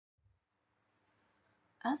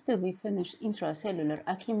After we finish intracellular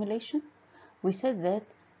accumulation, we said that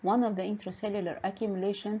one of the intracellular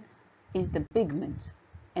accumulation is the pigments,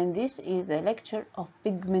 and this is the lecture of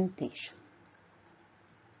pigmentation.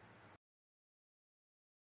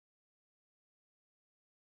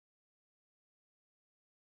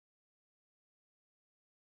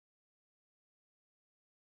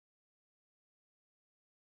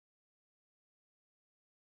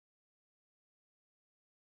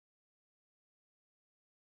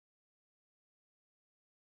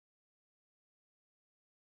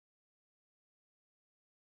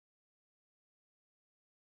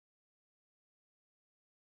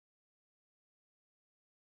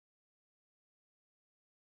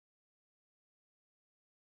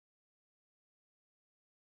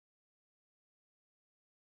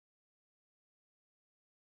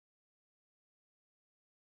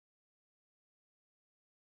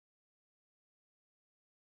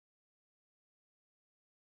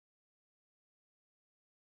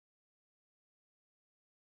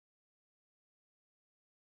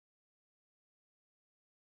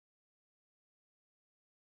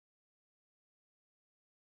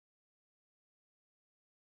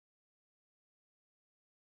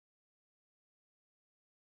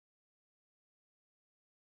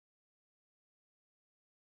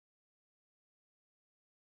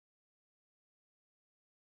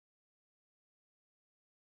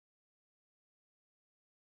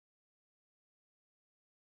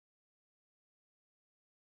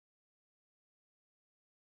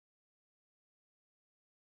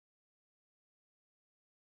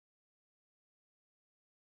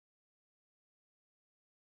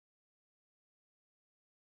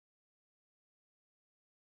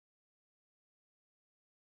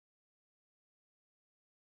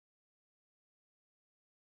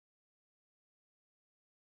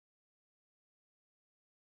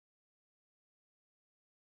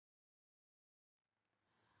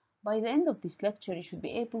 By the end of this lecture, you should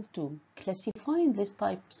be able to classify these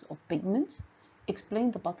types of pigments,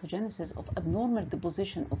 explain the pathogenesis of abnormal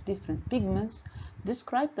deposition of different pigments,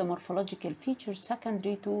 describe the morphological features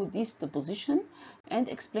secondary to this deposition, and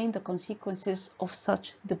explain the consequences of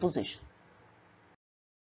such deposition.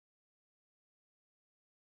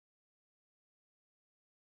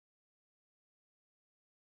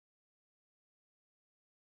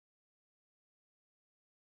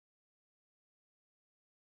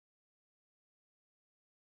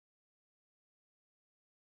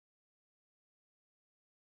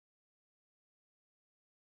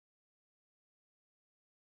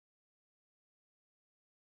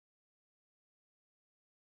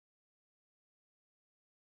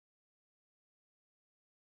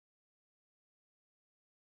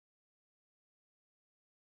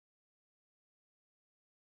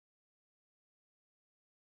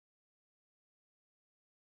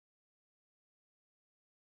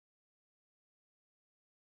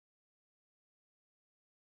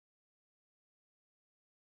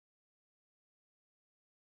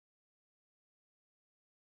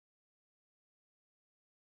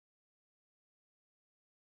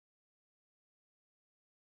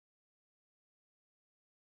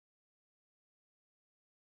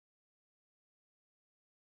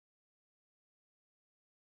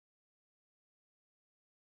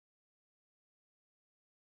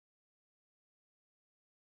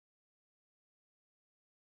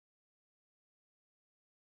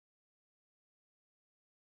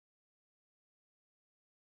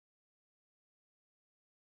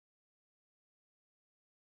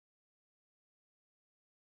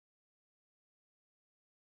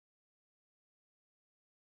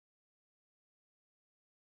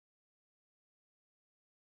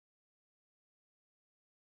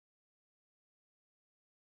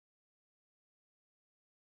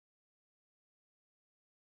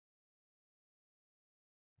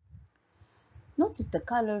 Notice the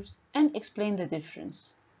colors and explain the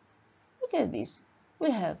difference. Look at this. We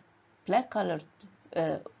have black colored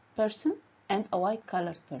person and a white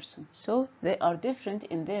colored person. So they are different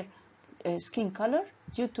in their skin color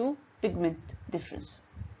due to pigment difference.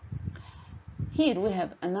 Here we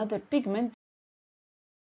have another pigment,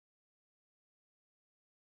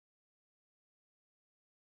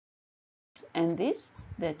 and this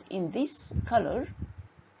that in this color,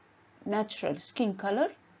 natural skin color,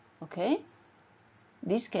 okay,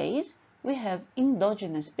 this case we have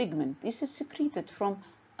endogenous pigment. This is secreted from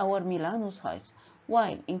our melanocytes,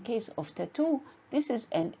 while in case of tattoo, this is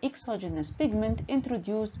an exogenous pigment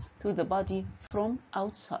introduced to the body from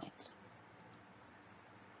outside.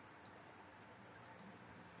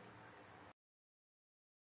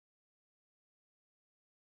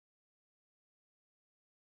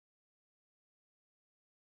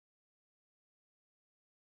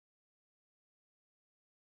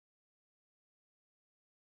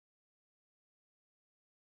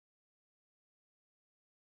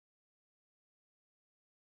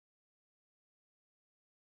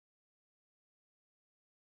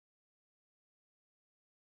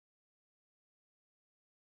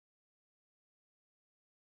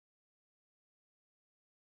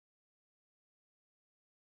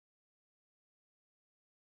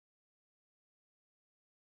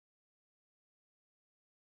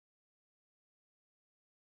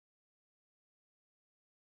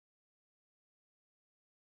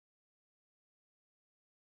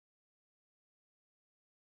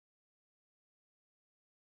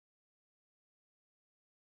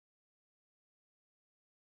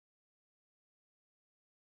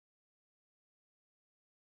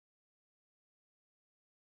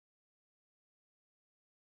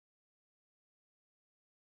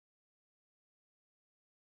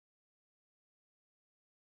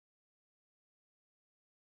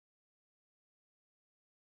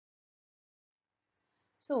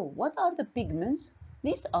 So what are the pigments?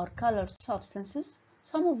 These are colored substances,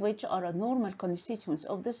 some of which are normal constituents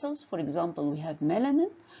of the cells. For example, we have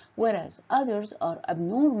melanin, whereas others are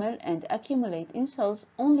abnormal and accumulate in cells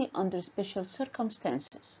only under special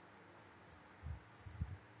circumstances.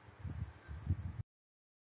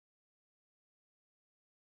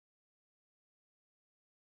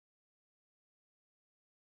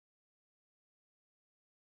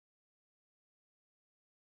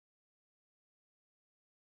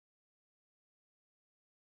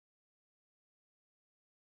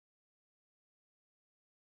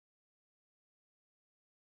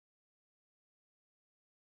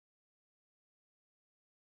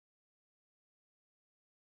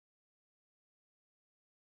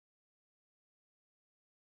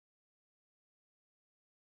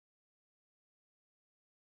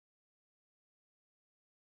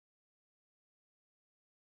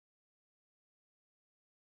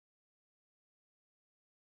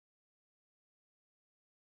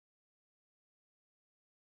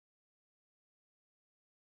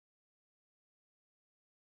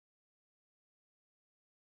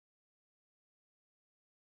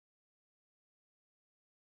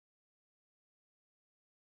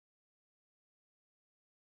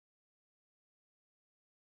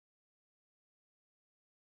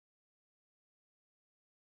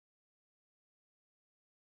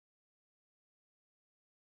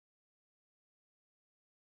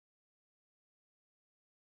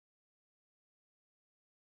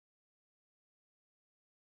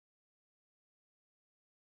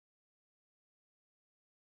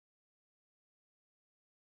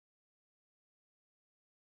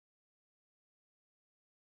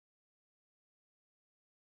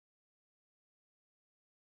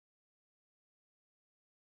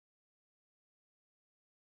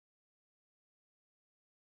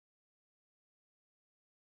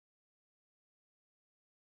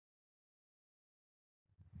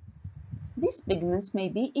 These pigments may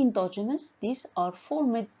be endogenous. These are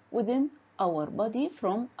formed within our body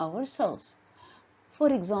from our cells.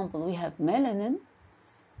 For example, we have melanin,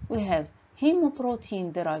 we have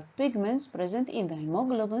hemoprotein-derived pigments present in the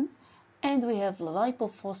hemoglobin, and we have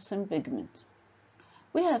lipofuscin pigment.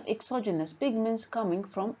 We have exogenous pigments coming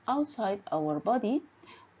from outside our body,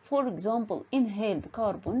 for example, inhaled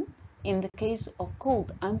carbon in the case of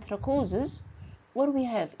cold anthracosis, where we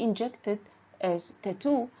have injected as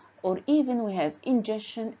tattoo, or even we have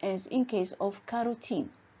ingestion as in case of carotene.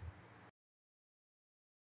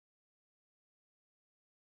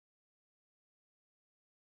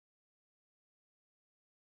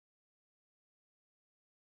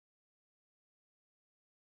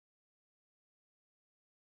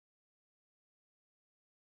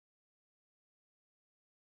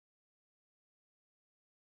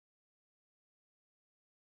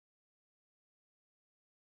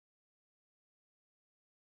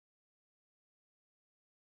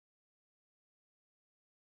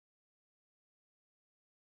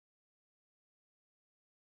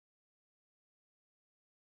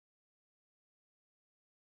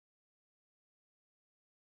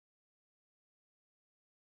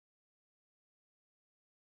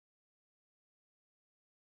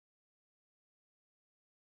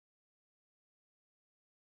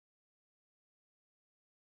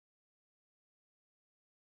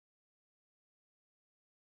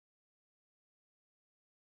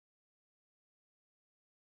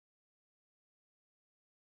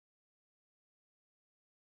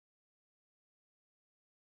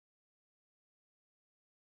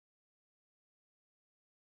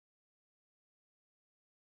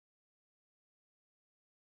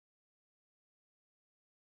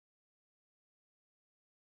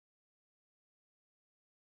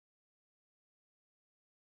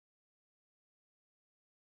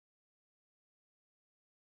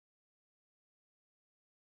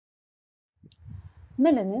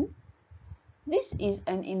 Melanin. This is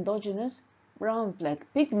an endogenous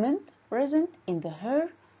brown-black pigment present in the hair,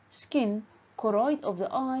 skin, choroid of the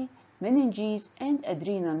eye, meninges, and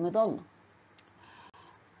adrenal medulla.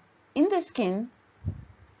 In the skin,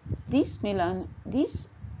 this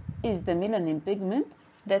is the melanin pigment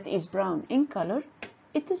that is brown in color.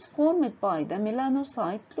 It is formed by the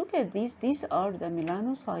melanocytes. Look at these are the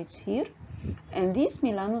melanocytes here, and these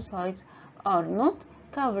melanocytes are not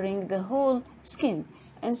covering the whole skin,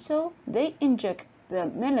 and so they inject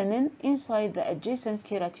the melanin inside the adjacent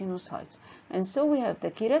keratinocytes. And so we have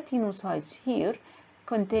the keratinocytes here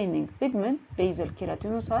containing pigment, basal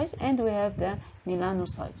keratinocytes, and we have the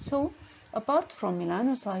melanocytes. So apart from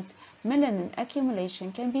melanocytes, melanin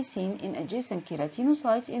accumulation can be seen in adjacent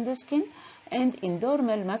keratinocytes in the skin and in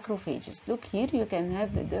dermal macrophages. Look here, you can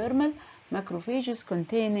have the dermal macrophages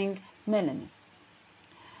containing melanin.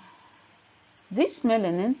 This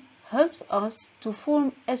melanin helps us to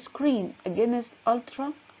form a screen against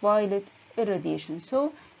ultraviolet irradiation,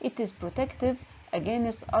 so it is protective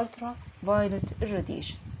against ultraviolet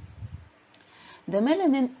irradiation. The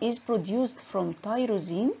melanin is produced from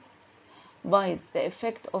tyrosine by the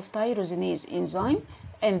effect of tyrosinase enzyme,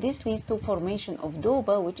 and this leads to formation of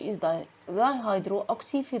DOPA, which is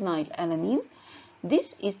dihydroxyphenylalanine.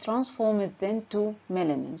 This is transformed then to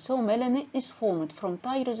melanin. So melanin is formed from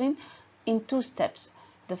tyrosine in two steps.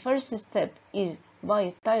 The first step is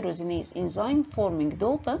by tyrosinase enzyme forming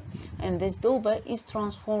DOPA, and this DOPA is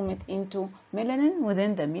transformed into melanin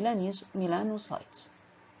within the melanocytes.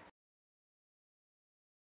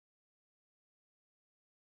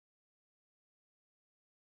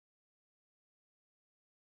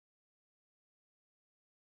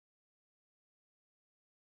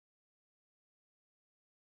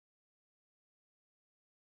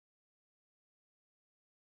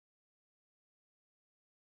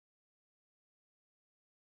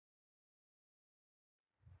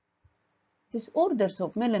 Disorders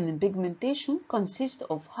of melanin pigmentation consist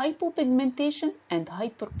of hypopigmentation and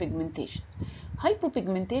hyperpigmentation.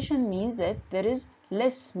 Hypopigmentation means that there is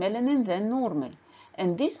less melanin than normal,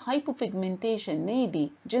 and this hypopigmentation may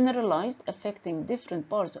be generalized, affecting different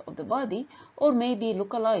parts of the body, or may be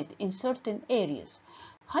localized in certain areas.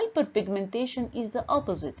 Hyperpigmentation is the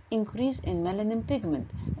opposite, increase in melanin pigment,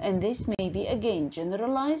 and this may be again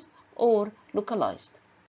generalized or localized.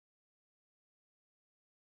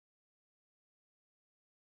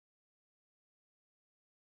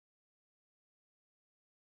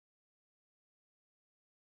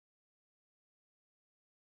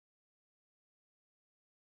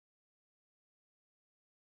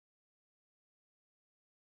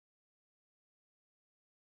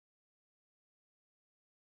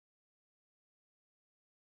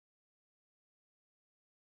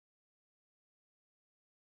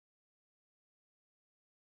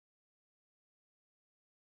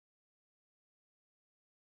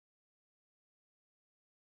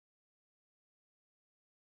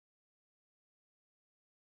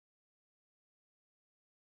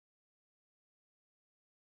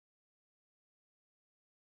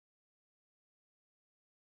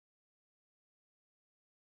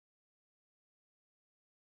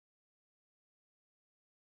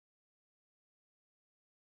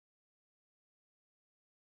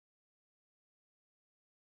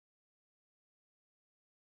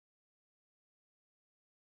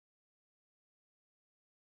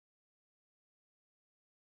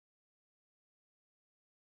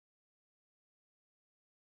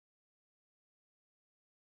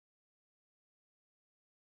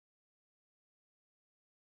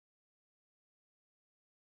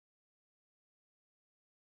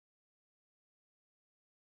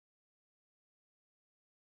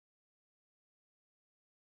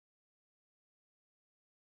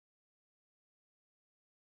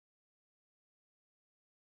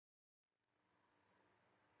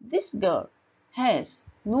 This girl has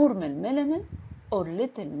normal melanin or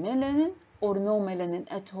little melanin or no melanin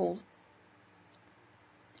at all.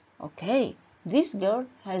 Okay, this girl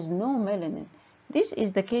has no melanin. This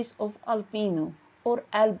is the case of albino or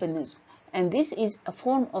albinism, and this is a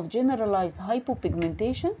form of generalized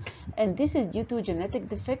hypopigmentation, and this is due to genetic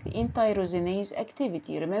defect in tyrosinase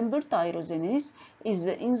activity. Remember, tyrosinase is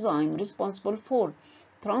the enzyme responsible for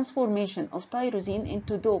transformation of tyrosine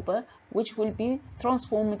into DOPA, which will be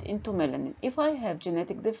transformed into melanin. If I have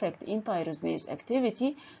genetic defect in tyrosinase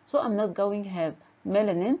activity, so I'm not going to have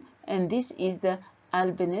melanin, and this is the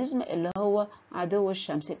albinism اللي هو عدو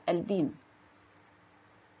الشمس الألبين.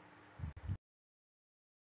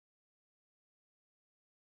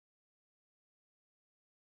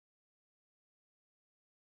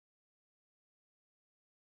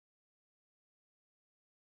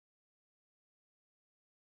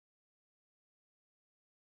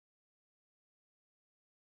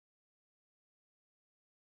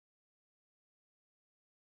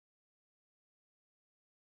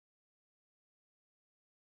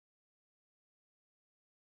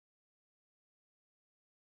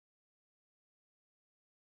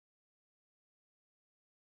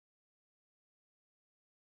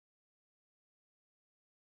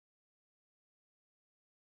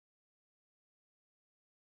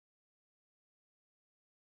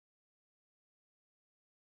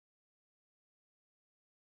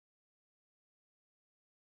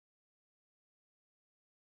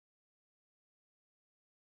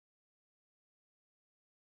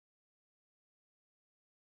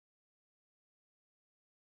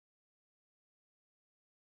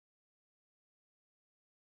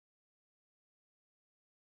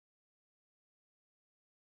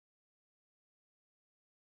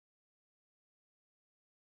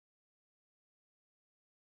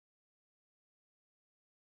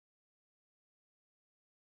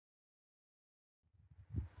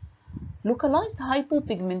 Localized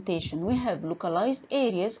hypopigmentation. We have localized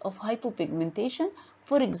areas of hypopigmentation.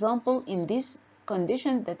 For example, in this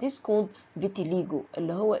condition that is called vitiligo,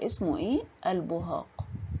 اللي هو اسمه ايه؟ البهاق.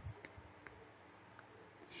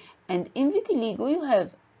 And in vitiligo you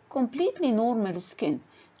have completely normal skin,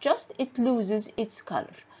 just it loses its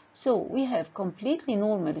color. So we have completely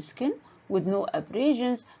normal skin with no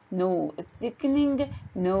abrasions, no thickening,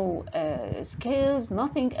 no scales,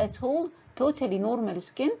 nothing at all, totally normal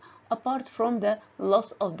skin apart from the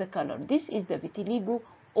loss of the color. This is the vitiligo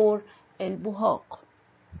or البهاق.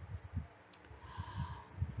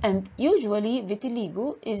 And usually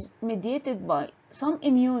vitiligo is mediated by some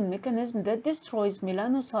immune mechanism that destroys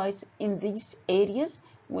melanocytes in these areas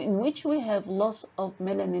in which we have loss of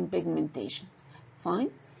melanin pigmentation. Fine.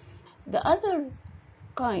 The other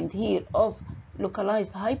kind here of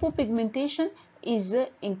localized hypopigmentation is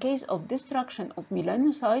in case of destruction of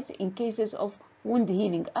melanocytes in cases of wound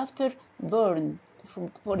healing after burn,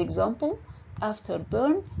 for example, after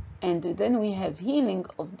burn, and then we have healing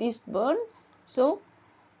of this burn. So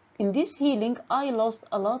in this healing, I lost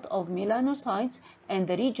a lot of melanocytes and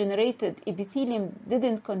the regenerated epithelium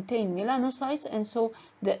didn't contain melanocytes, and so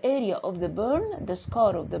the area of the burn, the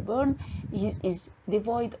scar of the burn, is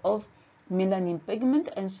devoid of melanin pigment,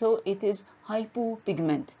 and so it is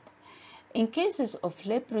hypopigmented. In cases of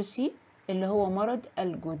leprosy, اللي هو مرض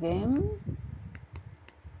الجذام,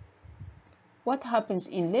 what happens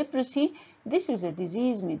in leprosy? This is a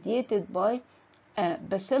disease mediated by a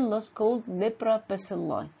bacillus called lepra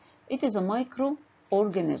bacilli. It is a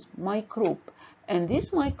microorganism, microbe, and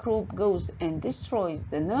this microbe goes and destroys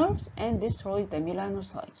the nerves and destroys the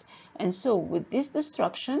melanocytes. And so with this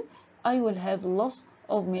destruction, I will have loss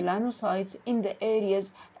of melanocytes in the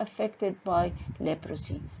areas affected by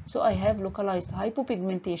leprosy. So I have localized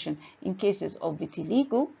hypopigmentation in cases of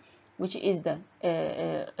vitiligo, which is the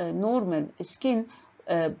normal skin.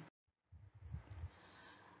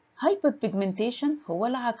 Hyperpigmentation هو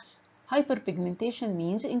العكس. Hyperpigmentation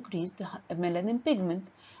means increased melanin pigment,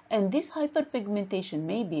 and this hyperpigmentation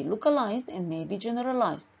may be localized and may be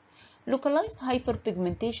generalized. Localized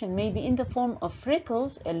hyperpigmentation may be in the form of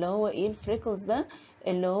freckles, اللي هو ايه الفريكلز ده؟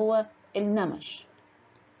 اللي هو النمش.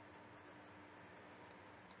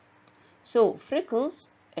 So freckles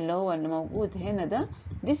اللي هو اللي موجود هنا ده,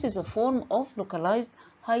 this is a form of localized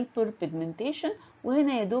hyperpigmentation,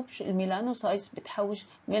 وهنا يا دوب الميلانوسايتس بتحوش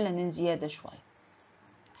ميلانين زيادة شوية.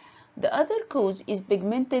 The other cause is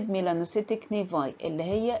pigmented melanocytic nevi اللي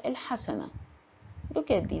هي الحسنة. Look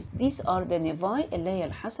at these. These are the nevi اللي هي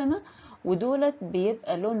الحسنة, ودولت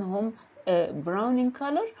بيبقى لونهم brown in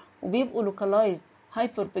color, وبيبقوا localized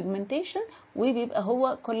hyperpigmentation, وبيبقى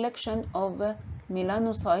هو collection of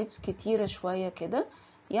melanocytes كتيرة شوية كده.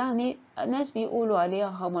 يعني ناس بيقولوا عليها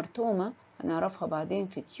هامرتوما، هنعرفها بعدين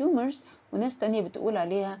في tumors، وناس تانية بتقول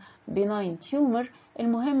عليها benign tumor.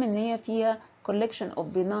 المهم ان هي فيها collection of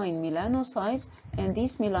benign melanocytes, and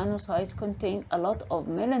these melanocytes contain a lot of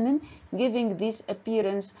melanin, giving this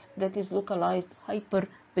appearance that is localized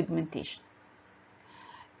hyperpigmentation.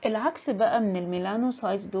 العكس بقى من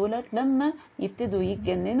الميلانوسايتس دولت لما يبتدوا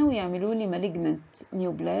يتجننوا ويعملوا لي malignant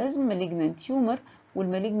neoplasm, malignant tumor،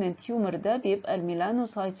 والmalignant tumor ده بيبقى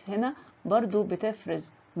الميلانوسايتس هنا برضو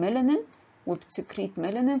بتفرز ميلانين وبتسكريت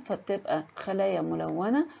ميلانين، فبتبقى خلايا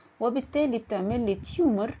ملونة، وبالتالي بتعمل لي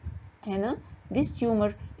تيومر هنا. This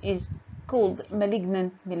tumor is called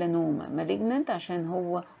malignant melanoma. malignant عشان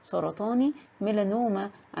هو سرطاني، melanoma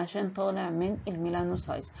عشان طالع من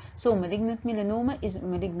الميلانوسايتس. So malignant melanoma is a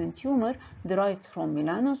malignant tumor derived from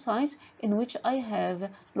melanocytes in which I have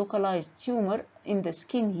localized tumor in the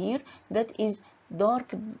skin here that is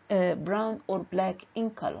dark brown or black in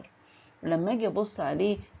color. لما اجي ابص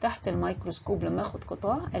عليه تحت الميكروسكوب لما اخد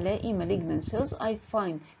قطاع الاقي malignant cells. I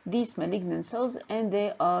find these malignant cells and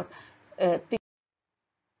they are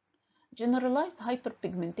generalized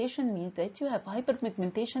hyperpigmentation means that you have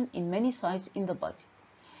hyperpigmentation in many sites in the body.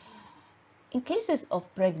 In cases of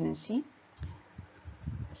pregnancy,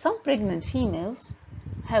 some pregnant females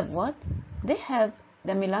have what? They have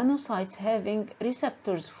the melanocytes having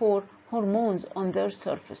receptors for hormones on their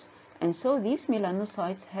surface, and so these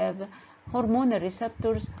melanocytes have hormonal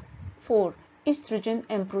receptors for estrogen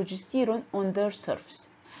and progesterone on their surface.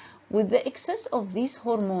 With the excess of these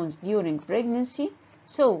hormones during pregnancy,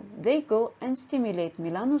 so they go and stimulate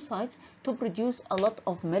melanocytes to produce a lot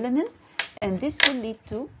of melanin, and this will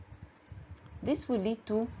lead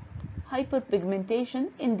to hyperpigmentation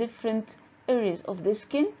in different areas of the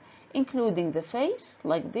skin, including the face,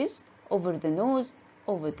 like this, over the nose,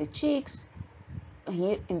 over the cheeks,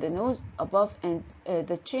 here in the nose, above and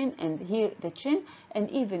the chin, and here the chin, and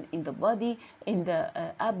even in the body, in the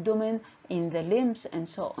abdomen, in the limbs, and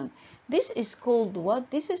so on. This is called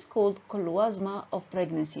what? This is called chloasma of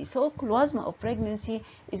pregnancy. So chloasma of pregnancy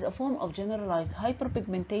is a form of generalized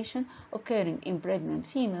hyperpigmentation occurring in pregnant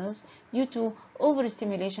females due to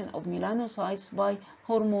overstimulation of melanocytes by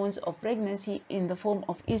hormones of pregnancy in the form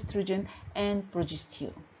of estrogen and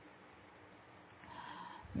progesterone.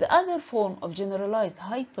 The other form of generalized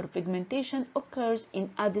hyperpigmentation occurs in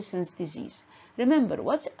Addison's disease. Remember,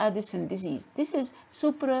 what's Addison disease? This is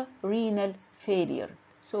suprarenal failure.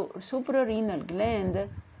 So suprarenal gland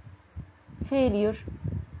failure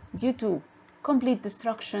due to complete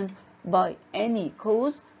destruction by any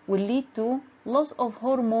cause will lead to loss of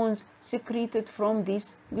hormones secreted from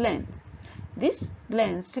this gland. This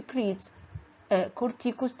gland secretes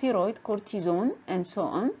corticosteroid, cortisone, and so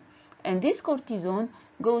on, and this cortisone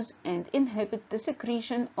goes and inhibits the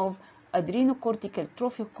secretion of adrenocortical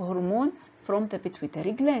trophic hormone from the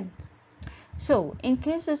pituitary gland. So in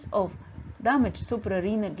cases of damaged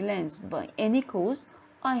suprarenal glands by any cause,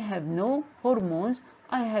 I have no hormones,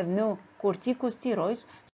 I have no corticosteroids.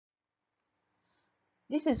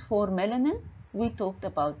 This is for melanin. We talked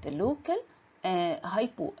about the local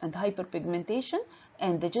hypo and hyperpigmentation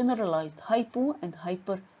and the generalized hypo and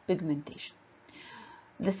hyperpigmentation.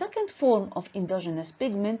 The second form of endogenous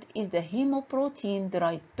pigment is the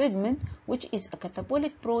hemoprotein-derived pigment, which is a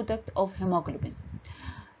catabolic product of hemoglobin.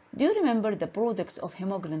 Do you remember the products of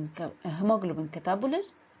hemoglobin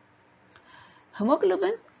catabolism?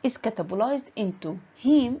 Hemoglobin is catabolized into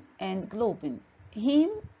heme and globin.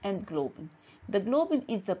 Heme and globin. The globin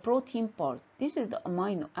is the protein part. This is the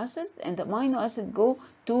amino acids, and the amino acids go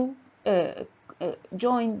to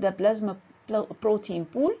join the plasma protein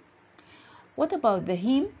pool. What about the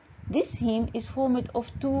heme? This heme is formed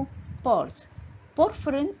of two parts,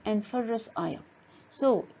 porphyrin and ferrous iron.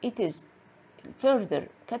 So it is further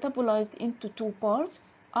catabolized into two parts,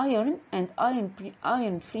 iron and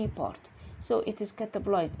iron-free part. So it is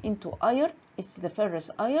catabolized into iron, it's the ferrous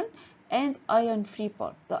iron, and iron-free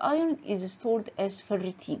part. The iron is stored as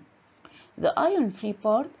ferritin. The iron-free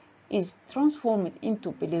part is transformed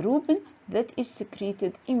into bilirubin that is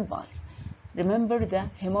secreted in bile. Remember the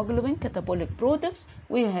hemoglobin catabolic products.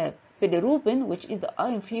 We have bilirubin, which is the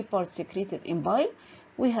iron-free part secreted in bile.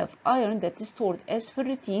 We have iron that is stored as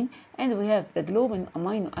ferritin, and we have the globin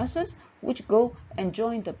amino acids, which go and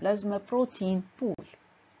join the plasma protein pool.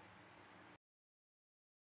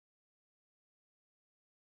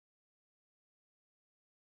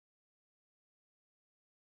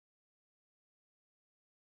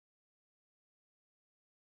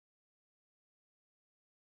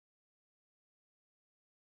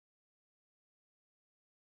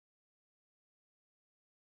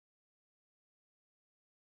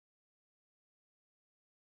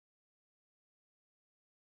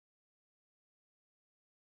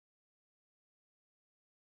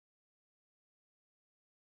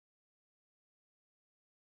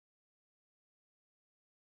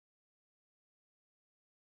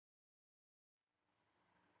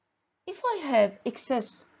 If I have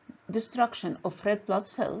excess destruction of red blood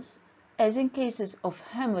cells, as in cases of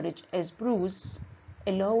hemorrhage as bruise,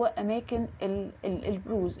 اللي هو أماكن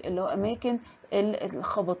البروز، اللي هو أماكن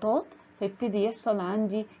الخبطات، فيبتدي يحصل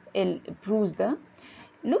عندي البروز ده.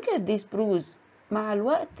 Look at this bruise. مع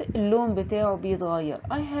الوقت اللون بتاعه بيتغير.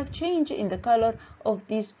 I have change in the color of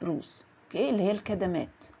this bruise. Okay, اللي هي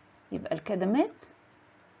الكدمات. يبقى الكدمات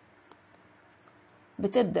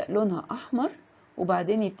بتبدأ لونها أحمر،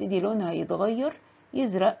 وبعدين يبتدي لونها يتغير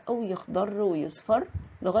يزرق أو يخضر ويصفر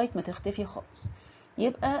لغاية ما تختفي خالص.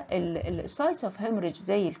 يبقى السايتس اوف hemorrhage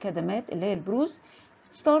زي الكدمات اللي هي البروز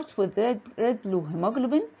starts with red blue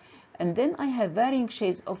hemoglobin, and then I have varying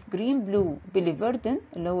shades of green blue biliverdin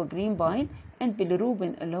اللي هو green bile and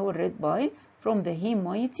bilirubin اللي هو red bile from the heme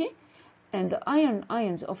moiety, and the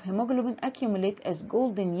ions of hemoglobin accumulate as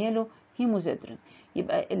golden yellow hemosiderin.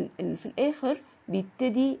 يبقى في الآخر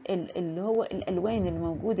بيبتدي اللي هو الألوان اللي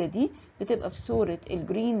موجودة دي بتبقى في صورة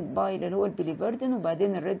الجرين بايل اللي هو البيليفردين،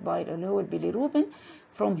 وبعدين الريد بايل اللي هو البيليروبين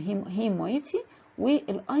from hemoiety،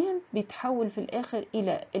 والايرون بيتحول في الآخر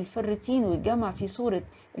إلى الفرتين ويتجمع في صورة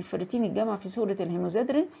الفرتين يتجمع في صورة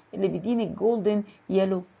الهيموزيدرين اللي بيديني الجولدن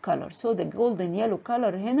يلو كولر. So the golden yellow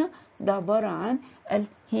color هنا ده عبارة عن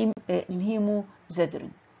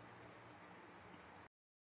الهيموزيدرين.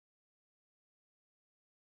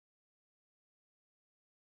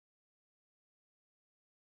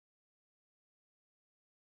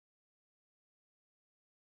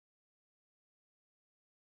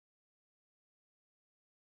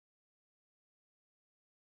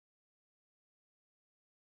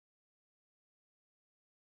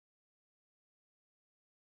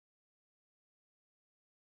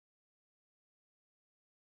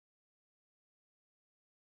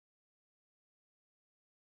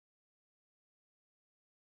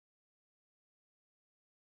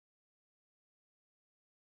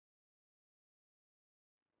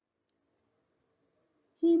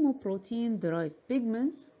 hemoprotein-derived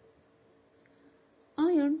pigments.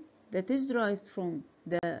 Iron that is derived from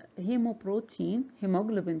the hemoprotein,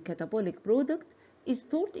 hemoglobin catabolic product, is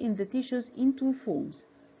stored in the tissues in two forms,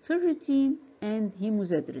 ferritin and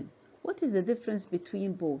hemosiderin. What is the difference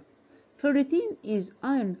between both? Ferritin is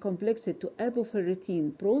iron complexed to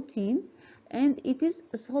apoferritin protein, and it is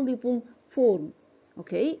a soluble form.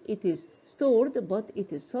 Okay, it is stored, but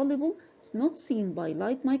it is soluble. It's not seen by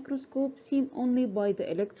light microscope, seen only by the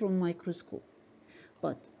electron microscope.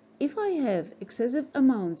 But if I have excessive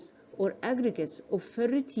amounts or aggregates of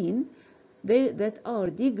ferritin that are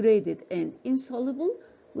degraded and insoluble,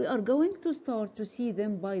 we are going to start to see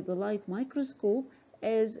them by the light microscope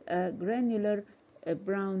as a granular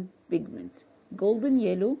brown pigment, golden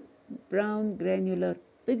yellow brown granular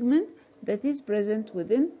pigment that is present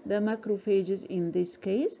within the macrophages. In this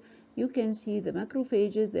case, you can see the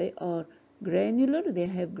macrophages, they are granular, they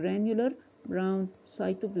have granular brown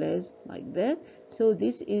cytoplasm like that. So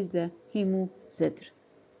this is the hemosiderin.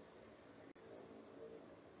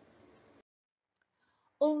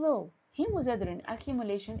 Although hemosiderin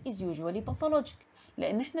accumulation is usually pathologic،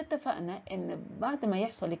 لأن احنا اتفقنا إن بعد ما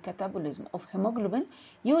يحصل الكاتابوليزم of hemoglobin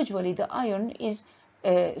usually the iron is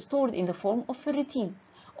stored in the form of ferritin.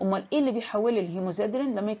 أمال إيه اللي بيحول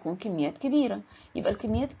الهيموزيدرين لما يكون كميات كبيرة؟ يبقى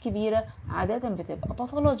الكميات الكبيرة عادة بتبقى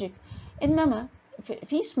pathologic. إنما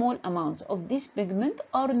في small amounts of this pigment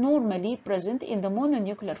are normally present in the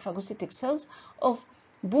mononuclear phagocytic cells of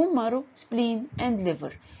bone marrow, spleen and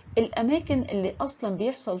liver. الأماكن اللي أصلا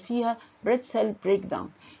بيحصل فيها red cell breakdown.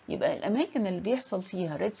 يبقى الأماكن اللي بيحصل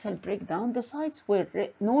فيها red cell breakdown, the sites where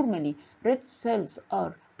normally red cells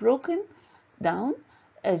are broken down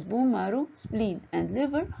as bone marrow, spleen and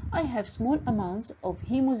liver, I have small amounts of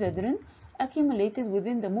hemosiderin accumulated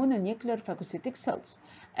within the mononuclear phagocytic cells.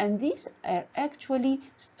 And these are actually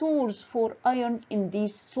stores for iron in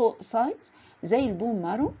these sites. زي البون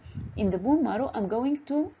مارو. In the bone marrow, I'm going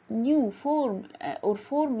to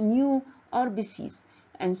form new RBCs.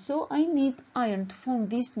 And so I need iron to form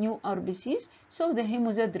these new RBCs. So the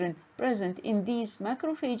hemosiderin present in these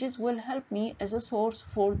macrophages will help me as a source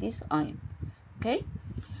for this iron. Okay?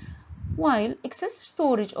 While excessive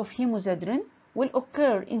storage of hemosiderin will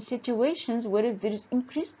occur in situations where there is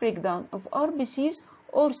increased breakdown of RBCs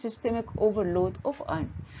or systemic overload of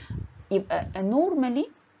iron. يبقى normally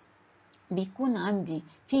بيكون عندي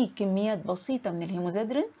في كميات بسيطة من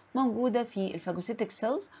الهيموزيدرين موجودة في الفاجوسيتك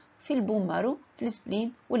سيلز، في البون مارو، في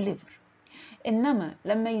السبلين والليفر. إنما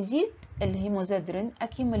لما يزيد الهيموزيدرين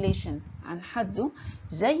accumulation عن حده،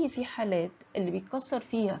 زي في حالات اللي بيكسر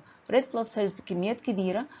فيها red blood cells بكميات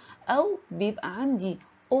كبيرة، أو بيبقى عندي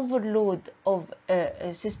overload of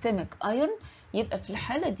systemic iron، يبقى في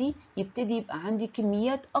الحالة دي يبتدي يبقى عندي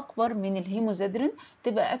كميات أكبر من الهيموزيدرين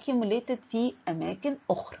تبقى accumulated في أماكن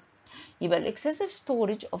أخرى. يبقى excessive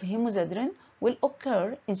storage of hemosiderin will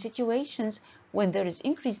occur in situations when there is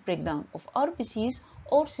increased breakdown of RBCs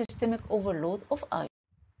or systemic overload of iron.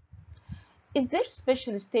 Is there a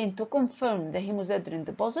special stain to confirm the hemosiderin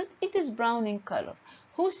deposit? It is brown in color.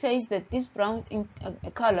 Who says that this brown in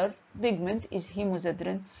color pigment is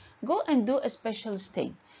hemosiderin? Go and do a special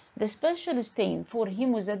stain. The special stain for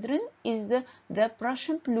hemosiderin is the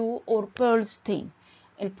Prussian blue or pearl stain.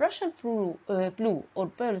 البراشن blue or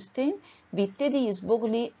pearl stain بيبتدي يصبغ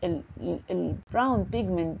لي البراون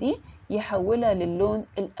pigment دي يحولها للون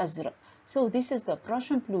الأزرق. So this is the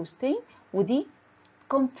Prussian blue stain، ودي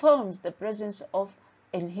confirms the presence of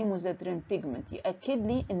الهيموزيدرين pigment، يأكد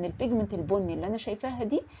لي إن البيجمنت البني اللي أنا شايفاها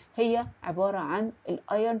دي هي عبارة عن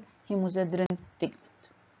الأيرن هيموزيدرين pigment.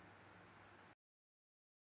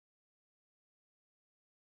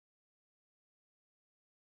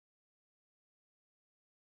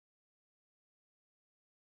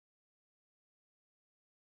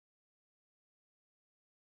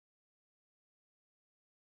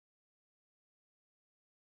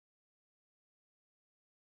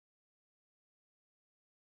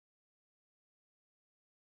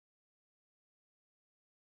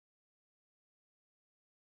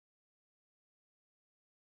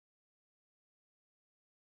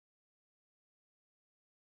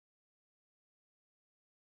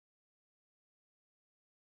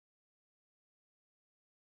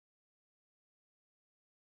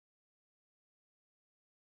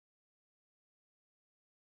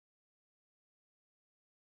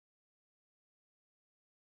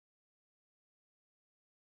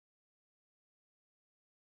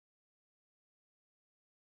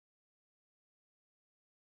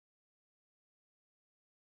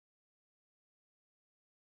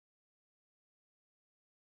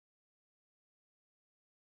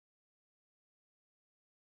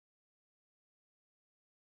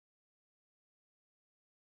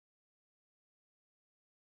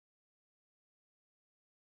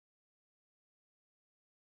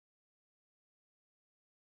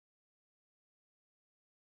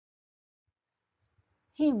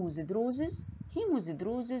 hemosiderosis.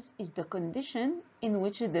 Hemosiderosis is the condition in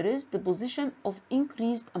which there is deposition of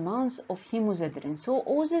increased amounts of hemosiderin. So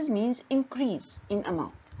osis means increase in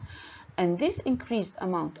amount. And this increased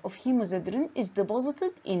amount of hemosiderin is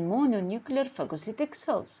deposited in mononuclear phagocytic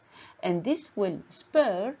cells, and this will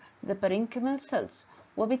spare the parenchymal cells.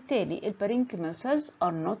 وبالتالي الparenchymal cells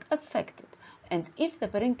are not affected. And if the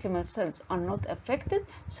parenchymal cells are not affected,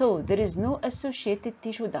 so there is no associated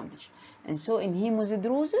tissue damage. And so in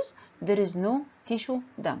hemosiderosis, there is no tissue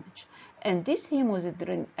damage. And this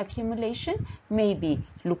hemosiderin accumulation may be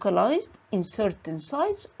localized in certain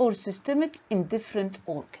sites or systemic in different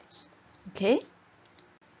organs. Okay?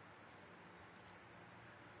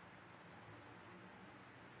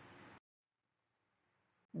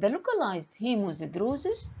 The localized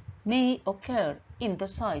hemosiderosis may occur in the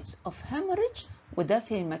sites of hemorrhage وده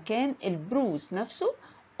في المكان البروز نفسه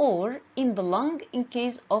or in the lung in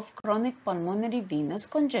case of chronic pulmonary venous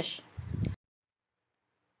congestion.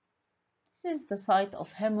 This is the site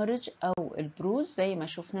of hemorrhage أو البروز زي ما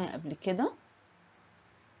شفناه قبل كده.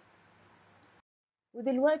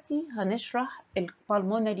 ودلوقتي هنشرح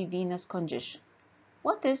pulmonary venous congestion.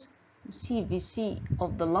 What is CVC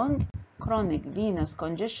of the lung? Chronic venous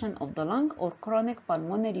congestion of the lung or chronic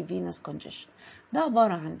pulmonary venous congestion. ده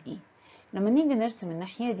عبارة عن إيه؟ لما نيجي نرسم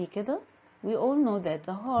الناحية دي كده, we all know that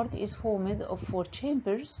the heart is formed of 4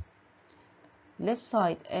 chambers, left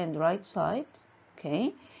side and right side.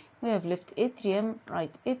 Okay, we have left atrium,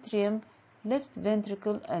 right atrium, left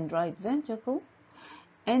ventricle and right ventricle,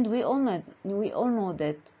 and we all know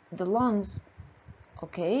that the lungs,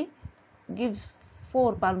 okay, gives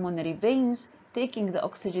 4 pulmonary veins taking the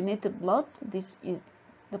oxygenated blood. This is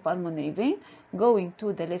the pulmonary vein going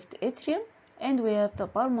to the left atrium, and we have the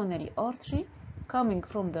pulmonary artery coming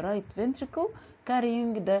from the right ventricle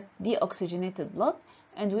carrying the deoxygenated blood.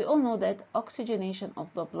 And we all know that oxygenation of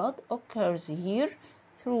the blood occurs here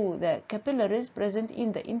through the capillaries present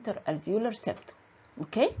in the interalveolar septum.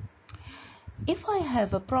 Okay? If I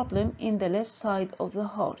have a problem in the left side of the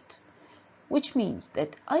heart, which means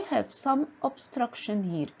that I have some obstruction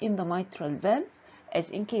here in the mitral valve,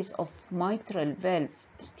 as in case of mitral valve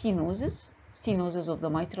stenosis of the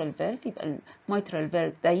mitral valve, يبقى mitral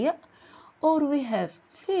valve ضيق, or we have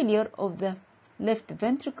failure of the left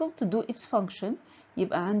ventricle to do its function,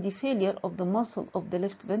 يبقى عندي failure of the muscle of the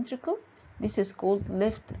left ventricle. This is called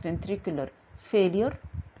left ventricular failure,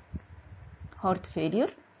 heart failure.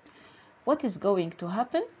 What is going to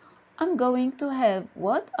happen? I'm going to have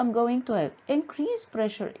what? I'm going to have increased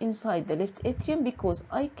pressure inside the left atrium because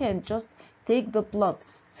I can't just take the blood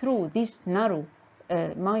through this narrow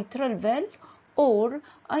mitral valve, or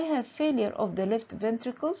I have failure of the left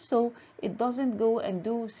ventricle, so it doesn't go and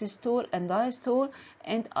do systole and diastole,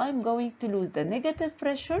 and I'm going to lose the negative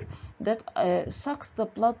pressure that sucks the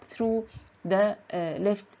blood through the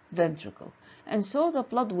left ventricle. And so the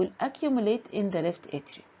blood will accumulate in the left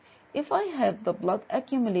atrium. If I have the blood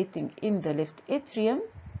accumulating in the left atrium,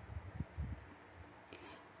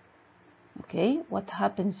 okay, what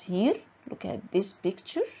happens here? Look at this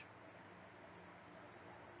picture.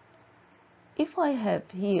 If I have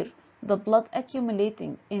here the blood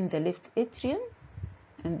accumulating in the left atrium,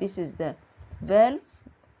 and this is the valve,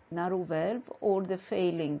 narrow valve, or the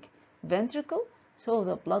failing ventricle, so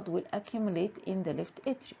the blood will accumulate in the left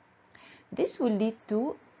atrium. This will lead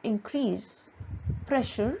to increased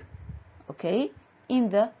pressure, okay, in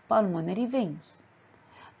the pulmonary veins.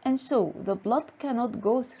 And so the blood cannot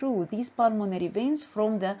go through these pulmonary veins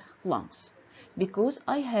from the lungs because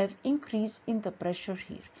I have increase in the pressure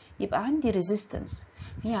here. يبقى عندي resistance.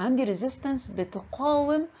 في عندي resistance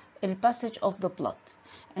بتقاوم the passage of the blood.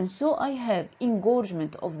 And so I have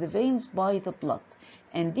engorgement of the veins by the blood.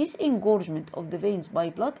 And this engorgement of the veins by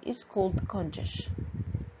blood is called congestion.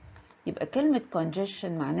 يبقى كلمة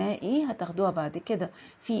congestion معناها إيه؟ هتاخدوها بعد كده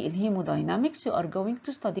في الهيموداينامكس. You are going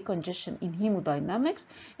to study congestion in hemodynamics,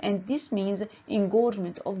 and this means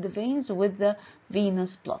engorgement of the veins with the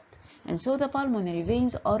venous blood. And so the pulmonary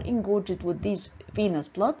veins are engorged with this venous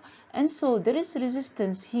blood, and so there is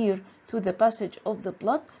resistance here to the passage of the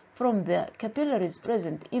blood from the capillaries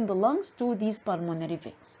present in the lungs to these pulmonary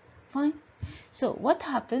veins. Fine. So what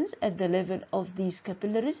happens at the level of these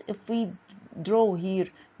capillaries if we draw here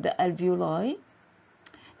the alveoli,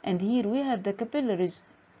 and here we have the capillaries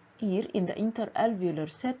here in the interalveolar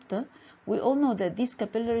septa. We all know that these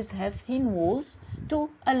capillaries have thin walls to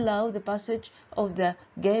allow the passage of the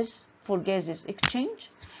gas for gases exchange.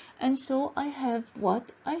 And so I have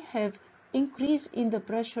what? I have increase in the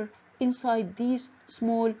pressure inside these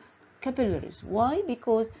small capillaries. Why?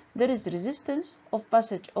 Because there is resistance of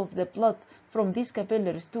passage of the blood from these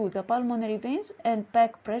capillaries to the pulmonary veins and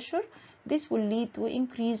back pressure. This will lead to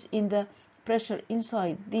increase in the pressure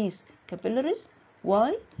inside these capillaries.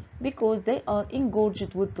 Why? Because they are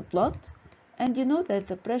engorged with the blood, and you know that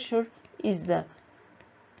the pressure is the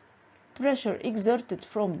pressure exerted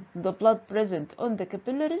from the blood present on the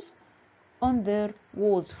capillaries on their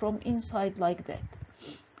walls from inside like that.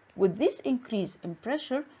 With this increase in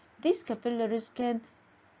pressure, these capillaries can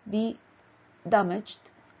be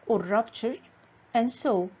damaged or ruptured, and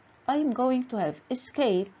so I am going to have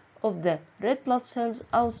escape of the red blood cells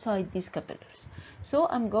outside these capillaries. So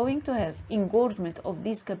I'm going to have engorgement of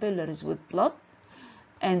these capillaries with blood,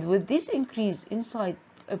 and with this increase inside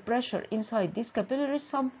pressure inside these capillaries,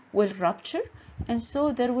 some will rupture, and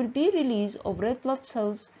so there will be release of red blood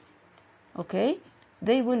cells. Okay,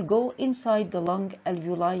 they will go inside the lung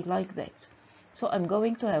alveoli like that. So I'm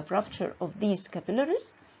going to have rupture of these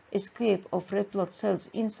capillaries, escape of red blood cells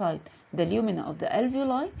inside the lumina of the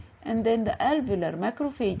alveoli, and then the alveolar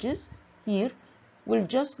macrophages here will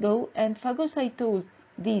just go and phagocytose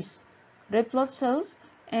these red blood cells,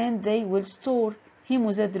 and they will store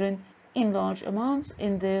hemosiderin in large amounts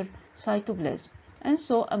in their cytoplasm. And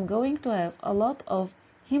so I'm going to have a lot of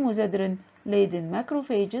hemosiderin laden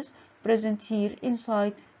macrophages present here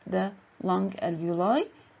inside the lung alveoli,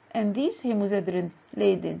 and these hemosiderin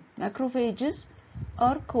laden macrophages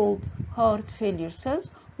are called heart failure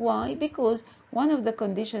cells. Why? Because one of the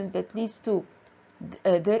conditions that leads to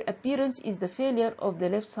their appearance is the failure of the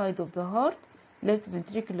left side of the heart, left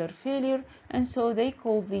ventricular failure, and so they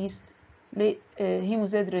call these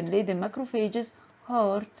hemosiderin laden macrophages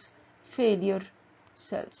heart failure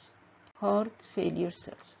cells. Heart failure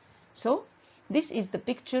cells. So this is the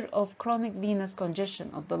picture of chronic venous congestion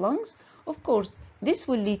of the lungs. Of course, this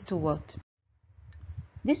will lead to what?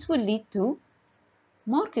 This will lead to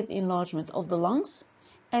marked enlargement of the lungs,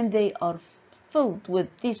 and they are filled with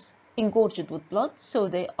this, engorged with blood, so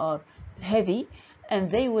they are heavy, and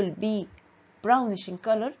they will be brownish in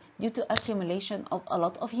color due to accumulation of a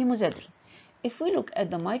lot of hemosiderin. If we look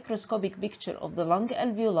at the microscopic picture of the lung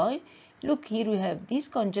alveoli, look here, we have these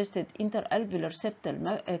congested interalveolar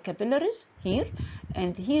septal capillaries here,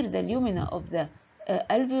 and here the lumina of the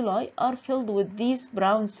alveoli are filled with these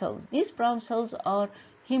brown cells. These brown cells are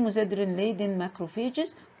hemosiderin laden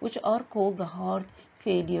macrophages, which are called the heart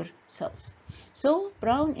failure cells. So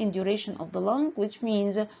brown induration of the lung, which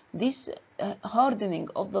means this hardening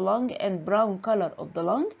of the lung and brown color of the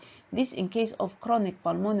lung. This in case of chronic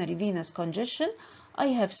pulmonary venous congestion. I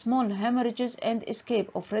have small hemorrhages and escape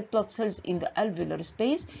of red blood cells in the alveolar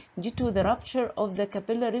space due to the rupture of the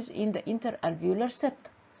capillaries in the interalveolar septa.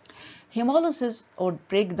 Hemolysis or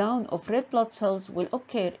breakdown of red blood cells will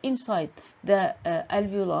occur inside the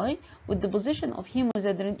alveoli with the position of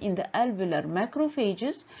hemosiderin in the alveolar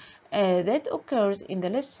macrophages that occurs in the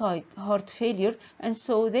left side heart failure, and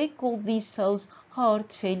so they call these cells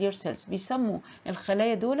heart failure cells. بيسموا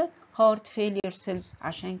الخلايا دولت heart failure cells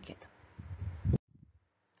عشان كده.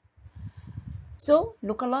 So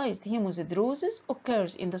localized hemosiderosis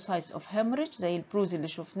occurs in the sites of hemorrhage زي البروز اللي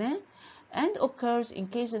شفناه, and occurs in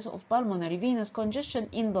cases of pulmonary venous congestion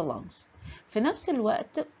in the lungs. في نفس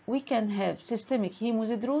الوقت we can have systemic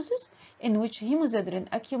hemosiderosis in which hemosiderin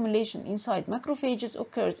accumulation inside macrophages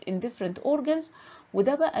occurs in different organs,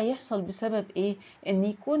 وده بقى يحصل بسبب ايه؟ ان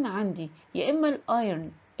يكون عندي يا اما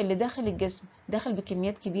الايرن اللي داخل الجسم داخل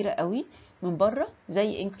بكميات كبيرة قوي من بره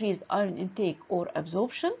زي increased iron intake or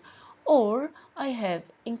absorption, or I have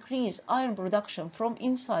increased iron production from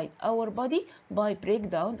inside our body by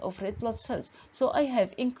breakdown of red blood cells. So I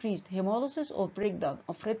have increased hemolysis or breakdown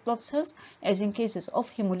of red blood cells as in cases of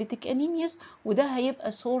hemolytic anemias, وده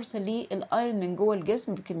هيبقى source للأيرن من جوه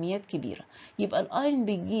الجسم بكميات كبيرة. يبقى الأيرن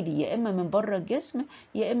بيجيلي يا إما من بره الجسم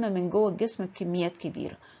يا إما من جوه الجسم بكميات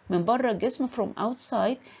كبيرة. من بره الجسم from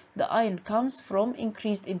outside, the iron comes from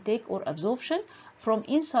increased intake or absorption. From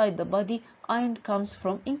inside the body, iron comes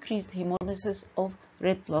from increased hemolysis of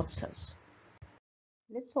red blood cells.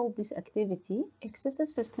 Let's solve this activity.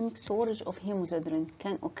 Excessive systemic storage of hemosiderin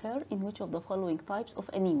can occur in which of the following types of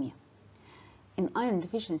anemia? In iron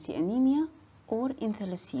deficiency anemia or in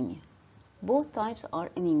thalassemia. Both types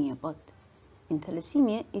are anemia, but in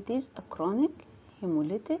thalassemia it is a chronic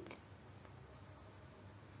hemolytic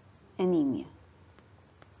anemia,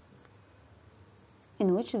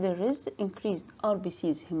 in which there is increased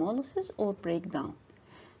RBC's hemolysis or breakdown.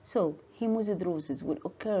 So hemosiderosis will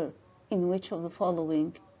occur in which of the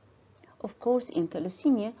following? Of course in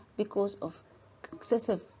thalassemia because of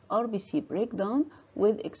excessive RBC breakdown,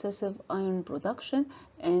 with excessive iron production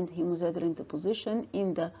and hemosiderin deposition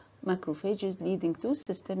in the macrophages, leading to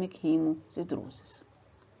systemic hemosiderosis.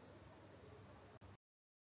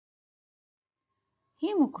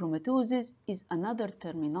 Hemochromatosis is another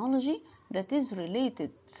terminology that is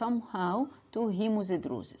related somehow to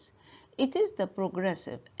hemosiderosis. It is the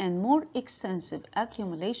progressive and more extensive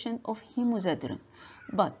accumulation of hemosiderin,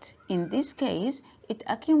 but in this case, it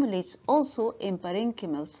accumulates also in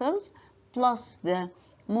parenchymal cells plus the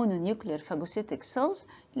mononuclear phagocytic cells,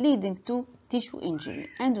 leading to tissue injury,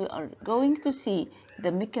 and we are going to see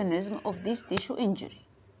the mechanism of this tissue injury.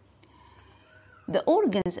 The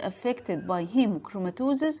organs affected by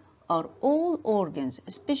hemochromatosis are all organs,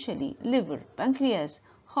 especially liver, pancreas,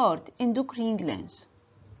 heart, endocrine glands.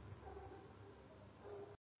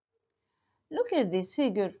 Look at this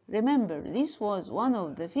figure. Remember, this was one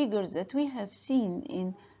of the figures that we have seen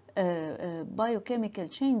in biochemical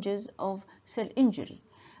changes of cell injury.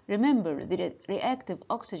 Remember the reactive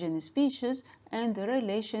oxygen species and the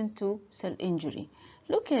relation to cell injury.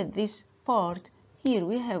 Look at this part. Here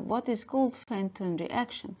we have what is called Fenton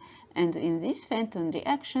reaction, and in this Fenton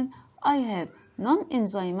reaction I have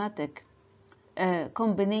non-enzymatic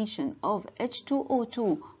combination of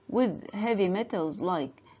H2O2 with heavy metals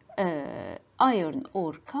like iron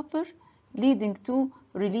or copper, leading to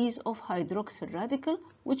release of hydroxyl radical,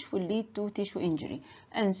 which will lead to tissue injury.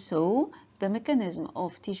 And so the mechanism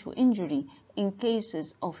of tissue injury in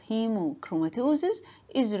cases of hemochromatosis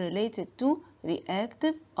is related to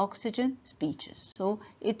reactive oxygen species. So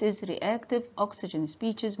it is reactive oxygen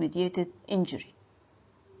species mediated injury.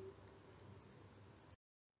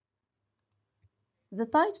 The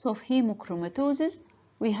types of hemochromatosis: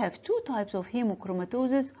 we have two types of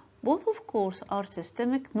hemochromatosis. Both, of course, are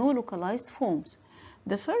systemic, no localized forms.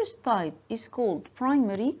 The first type is called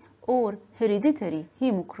primary or hereditary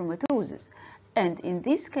hemochromatosis, and in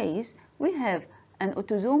this case we have an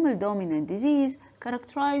autosomal dominant disease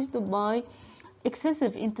characterized by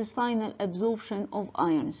excessive intestinal absorption of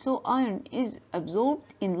iron. So iron is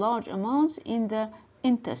absorbed in large amounts in the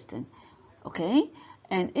intestine, okay,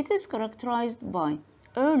 and it is characterized by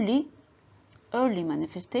early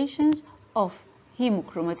manifestations of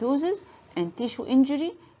hemochromatosis and tissue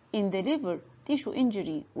injury. In the liver, tissue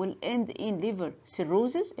injury will end in liver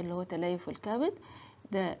cirrhosis اللي هو تليف الكبد.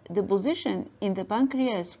 The deposition in the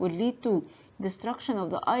pancreas will lead to destruction of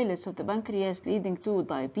the islets of the pancreas, leading to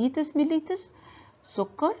diabetes mellitus.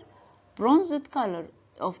 سكر. Bronzed color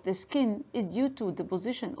of the skin is due to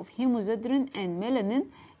deposition of hemosiderin and melanin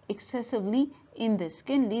excessively in the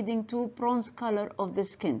skin, leading to bronze color of the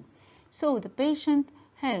skin. So the patient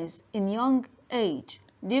has in young age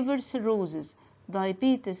liver cirrhosis,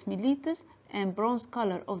 diabetes mellitus, and bronze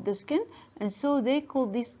color of the skin, and so they call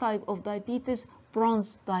this type of diabetes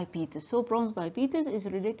bronze diabetes. So bronze diabetes is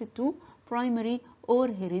related to primary or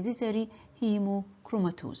hereditary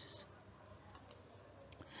hemochromatosis.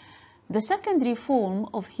 The secondary form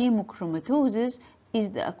of hemochromatosis is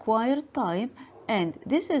the acquired type, and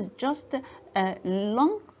this is just a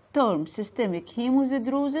long-term systemic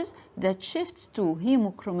hemosiderosis that shifts to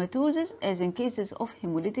hemochromatosis, as in cases of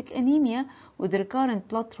hemolytic anemia with recurrent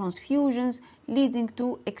blood transfusions, leading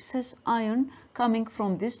to excess iron coming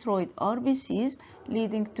from destroyed RBCs,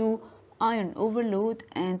 leading to iron overload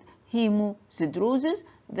and hemosiderosis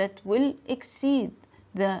that will exceed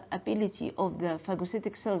the ability of the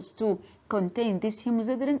phagocytic cells to contain this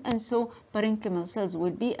hemosiderin, and so parenchymal cells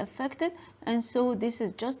will be affected, and so this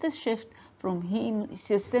is just a shift from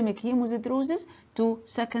systemic hemosiderosis to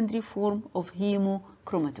secondary form of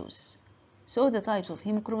hemochromatosis. So the types of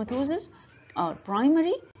hemochromatosis are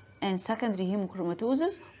primary and secondary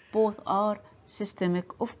hemochromatosis. Both are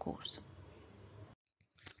systemic, of course.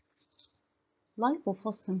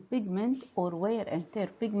 Lipofuscin pigment or wear and tear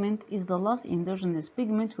pigment is the last endogenous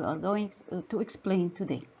pigment we are going to explain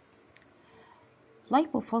today.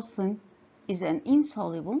 Lipofuscin is an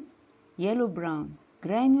insoluble yellow-brown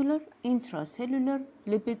granular intracellular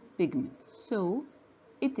lipid pigment. So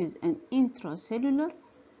it is an intracellular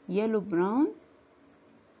yellow-brown.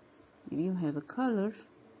 You have a color.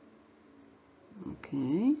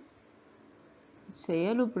 Okay. It's a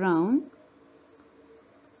yellow-brown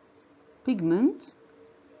pigment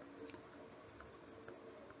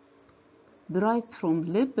derived from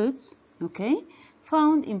lipids, okay,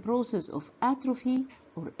 found in process of atrophy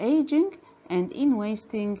or aging and in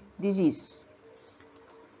wasting diseases.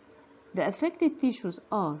 The affected tissues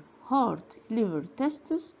are heart, liver,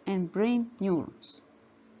 testes, and brain neurons.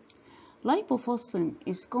 Lipofuscin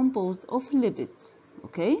is composed of lipids,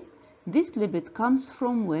 okay, This lipid comes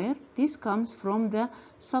from where? This comes from the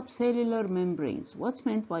subcellular membranes. What's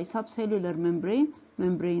meant by subcellular membrane?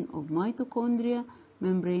 Membrane of mitochondria,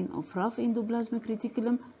 membrane of rough endoplasmic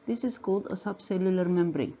reticulum. This is called a subcellular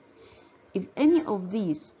membrane. If any of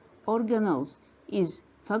these organelles is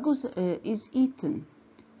eaten,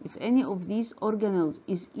 if any of these organelles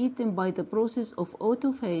is eaten by the process of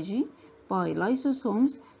autophagy, by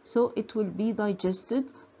lysosomes, so it will be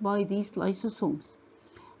digested by these lysosomes.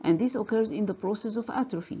 And this occurs in the process of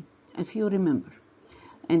atrophy, if you remember.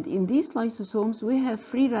 And in these lysosomes, we have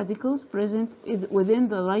free radicals present within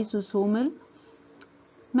the lysosomal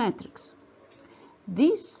matrix.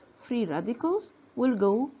 These free radicals will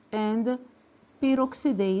go and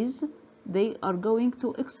peroxidase. They are going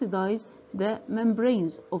to oxidize the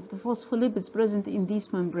membranes of the phospholipids present in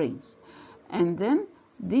these membranes. And then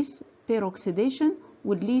this peroxidation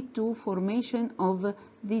would lead to formation of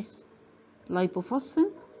this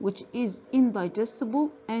lipofuscin, which is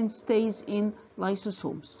indigestible and stays in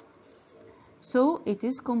lysosomes. So it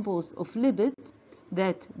is composed of lipid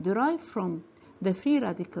that derive from the free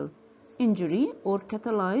radical injury or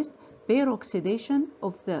catalyzed peroxidation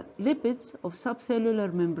of the lipids of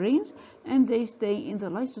subcellular membranes, and they stay in the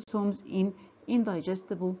lysosomes in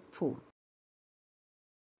indigestible form.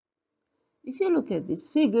 If you look at this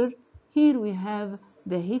figure, here we have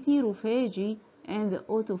the heterophagy and the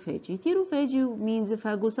autophagy. Heterophagy means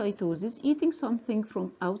phagocytosis, eating something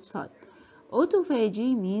from outside.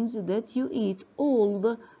 Autophagy means that you eat all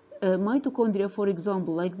the mitochondria, for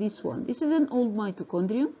example, like this one. This is an old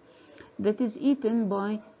mitochondrium that is eaten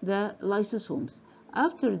by the lysosomes.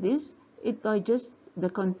 After this, it digests the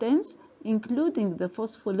contents, including the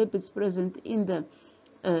phospholipids present in the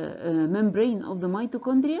membrane of the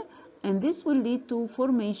mitochondria, and this will lead to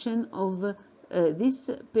formation of this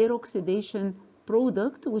peroxidation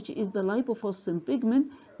product, which is the lipofuscin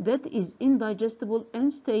pigment, that is indigestible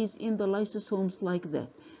and stays in the lysosomes like that.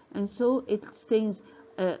 And so it stays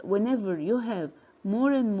whenever you have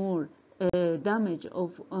more and more damage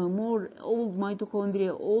of more old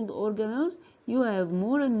mitochondria, old organelles, you have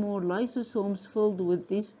more and more lysosomes filled with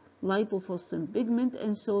this lipofuscin pigment,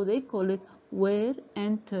 and so they call it wear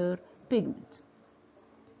and tear pigment.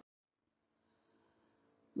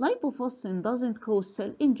 Lipofuscin doesn't cause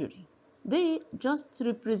cell injury. They just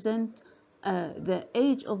represent the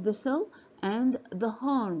age of the cell and the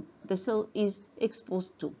harm the cell is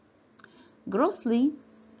exposed to. Grossly,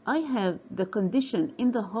 I have the condition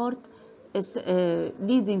in the heart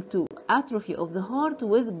leading to atrophy of the heart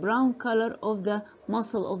with brown color of the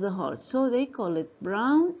muscle of the heart. So they call it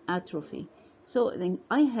brown atrophy. So then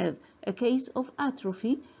I have a case of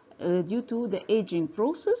atrophy due to the aging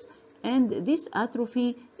process, and this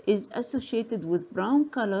atrophy is associated with brown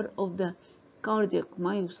color of the cardiac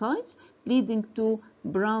myocytes, leading to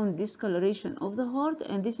brown discoloration of the heart,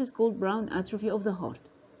 and this is called brown atrophy of the heart.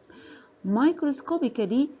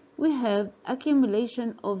 Microscopically, we have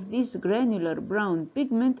accumulation of this granular brown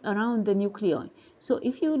pigment around the nuclei. So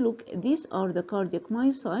if you look, these are the cardiac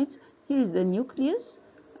myocytes. Here is the nucleus,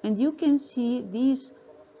 and you can see this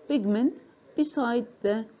pigment beside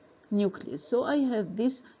the nucleus. So I have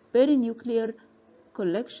this perinuclear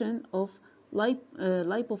collection of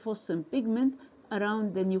lipofuscin pigment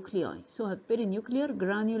around the nuclei. So I have perinuclear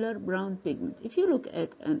granular brown pigment. If you look at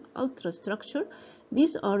an ultrastructure,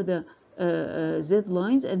 these are the Z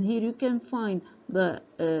lines, and here you can find the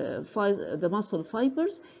muscle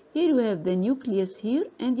fibers. Here we have the nucleus here,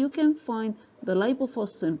 and you can find the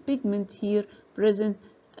lipofuscin pigment here present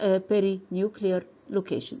perinuclear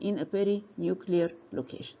location, in a perinuclear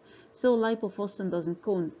location. So lipofuscin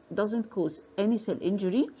doesn't cause any cell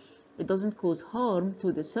injury. It doesn't cause harm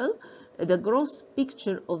to the cell. The gross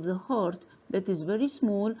picture of the heart that is very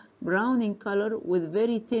small, brown in color with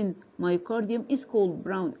very thin myocardium is called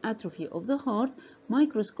brown atrophy of the heart.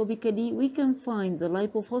 Microscopically, we can find the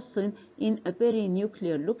lipofuscin in a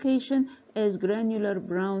perinuclear location as granular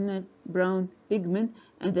brown pigment,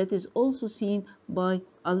 and that is also seen by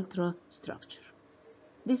ultrastructure.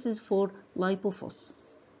 This is for lipofuscin.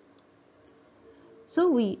 So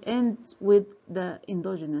we end with the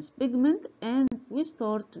endogenous pigment, and we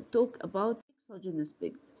start to talk about exogenous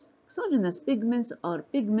pigments. Exogenous pigments are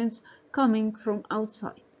pigments coming from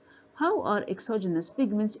outside. How are exogenous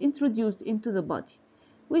pigments introduced into the body?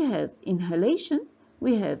 We have inhalation,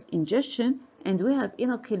 we have ingestion, and we have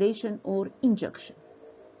inoculation or injection.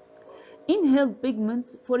 Inhaled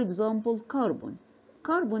pigment, for example, carbon.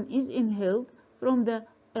 Carbon is inhaled from the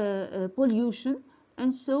pollution,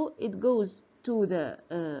 and so it goes to the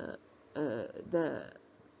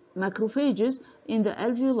macrophages in the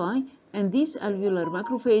alveoli, and these alveolar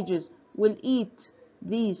macrophages will eat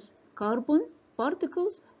these carbon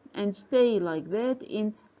particles and stay like that in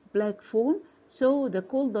black form. So the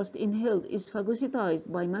coal dust inhaled is phagocytized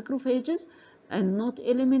by macrophages and not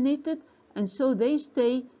eliminated, and so they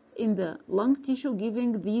stay in the lung tissue,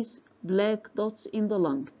 giving these black dots in the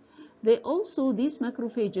lung. These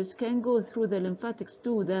macrophages can go through the lymphatics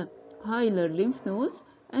to the hilar lymph nodes,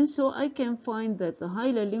 and so I can find that the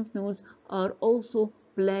hilar lymph nodes are also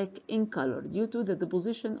black in color due to the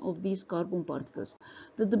deposition of these carbon particles.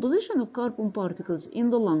 The deposition of carbon particles in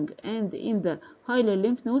the lung and in the hilar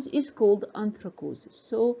lymph nodes is called anthracosis.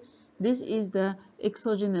 So this is the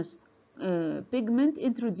exogenous pigment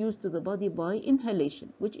introduced to the body by inhalation,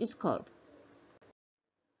 which is carbon.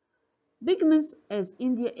 Pigments as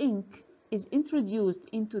India ink is introduced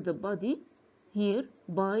into the body here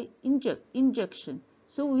by injection.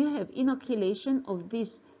 So we have inoculation of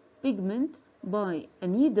this pigment by a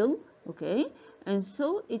needle, okay, and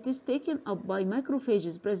so it is taken up by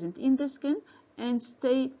macrophages present in the skin and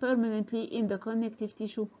stay permanently in the connective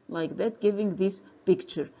tissue like that, giving this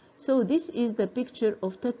picture. So this is the picture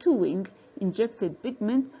of tattooing injected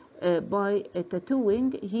pigment by a tattooing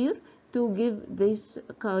here to give this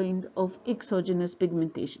kind of exogenous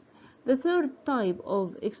pigmentation. The third type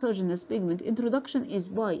of exogenous pigment introduction is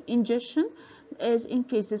by ingestion, as in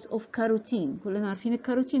cases of carotene. كلنا عارفين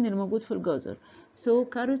الكاروتين اللي موجود في الجزر. So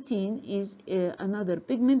carotene is another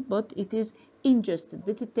pigment, but it is ingested.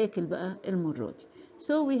 بتتاكل بقى المرة دي.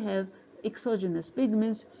 So we have exogenous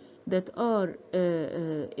pigments that are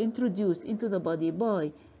introduced into the body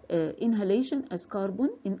by inhalation as carbon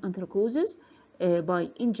in anthracosis, by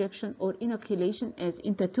injection or inoculation as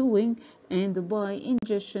in tattooing, and by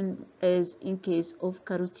ingestion as in case of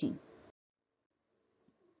carotene.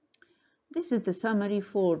 This is the summary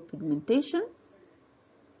for pigmentation.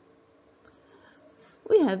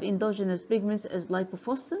 We have endogenous pigments as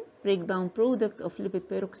lipofuscin, breakdown product of lipid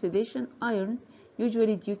peroxidation, iron,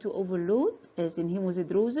 usually due to overload, as in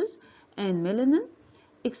hemosiderosis, and melanin.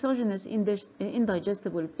 Exogenous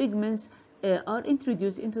indigestible pigments are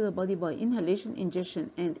introduced into the body by inhalation, ingestion,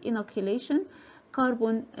 and inoculation.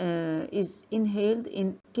 Carbon is inhaled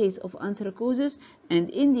in case of anthracosis, and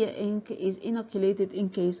India ink is inoculated in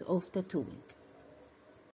case of tattooing.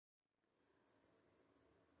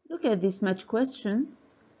 Look at this match question.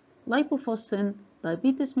 Lipofuscin,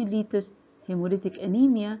 diabetes mellitus, hemolytic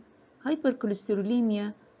anemia,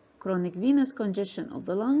 hypercholesterolemia, chronic venous congestion of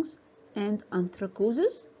the lungs, and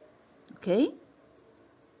anthracosis. Okay.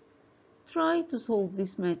 Try to solve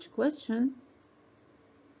this match question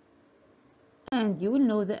and you will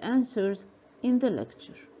know the answers in the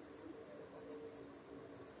lecture.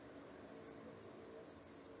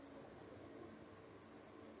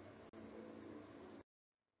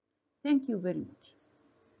 Thank you very much.